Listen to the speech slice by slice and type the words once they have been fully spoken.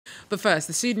But first,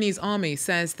 the Sudanese army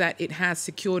says that it has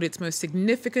secured its most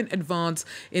significant advance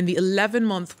in the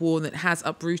 11-month war that has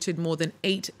uprooted more than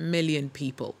 8 million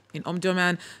people. In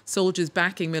Omdurman, soldiers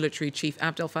backing military chief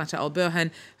Abdel Fattah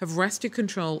al-Burhan have wrested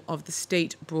control of the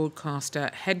state broadcaster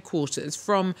headquarters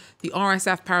from the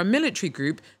RSF paramilitary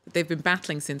group that they've been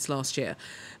battling since last year.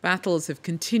 Battles have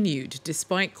continued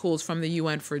despite calls from the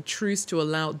UN for a truce to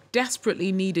allow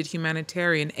desperately needed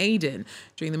humanitarian aid in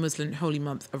during the Muslim holy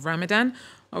month of Ramadan.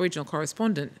 Our regional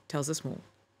correspondent tells us more.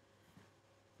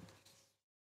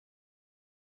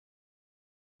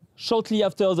 Shortly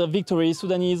after the victory,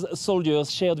 Sudanese soldiers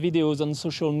shared videos on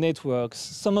social networks.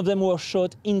 Some of them were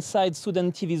shot inside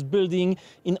Sudan TV's building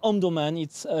in Omdurman.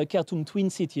 It's a Khartoum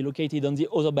twin city located on the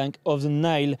other bank of the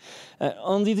Nile.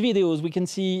 On these videos, we can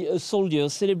see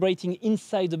soldiers celebrating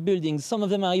inside the building. Some of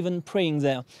them are even praying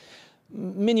there.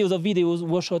 Many of the videos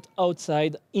were shot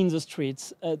outside in the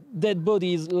streets. Dead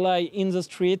bodies lie in the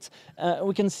street.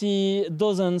 We can see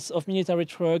dozens of military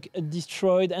trucks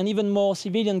destroyed and even more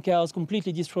civilian cars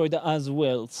completely destroyed as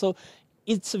well. So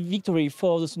it's a victory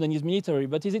for the Sudanese military.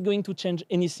 But is it going to change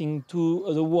anything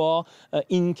to the war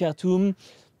in Khartoum?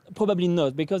 Probably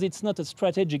not, because it's not a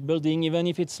strategic building, even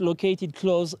if it's located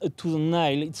close to the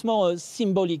Nile. It's more a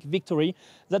symbolic victory.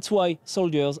 That's why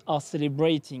soldiers are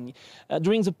celebrating.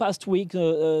 During the past week,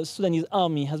 the Sudanese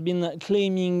army has been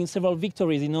claiming several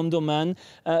victories in Omdurman.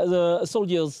 The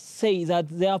soldiers say that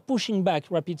they are pushing back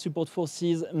Rapid Support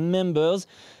Forces members.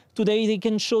 Today, they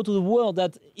can show to the world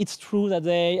that it's true that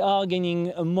they are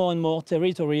gaining more and more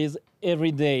territories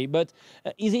every day. But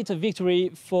is it a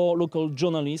victory for local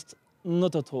journalists?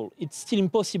 Not at all. It's still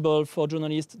impossible for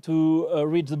journalists to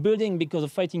reach the building because the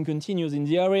fighting continues in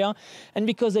the area and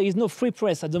because there is no free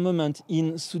press at the moment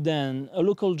in Sudan.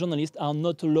 Local journalists are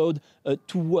not allowed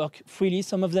to work freely.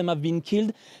 Some of them have been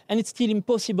killed, and it's still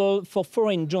impossible for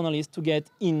foreign journalists to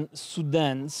get in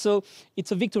Sudan. So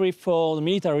it's a victory for the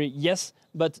military, yes,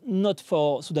 but not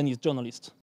for Sudanese journalists.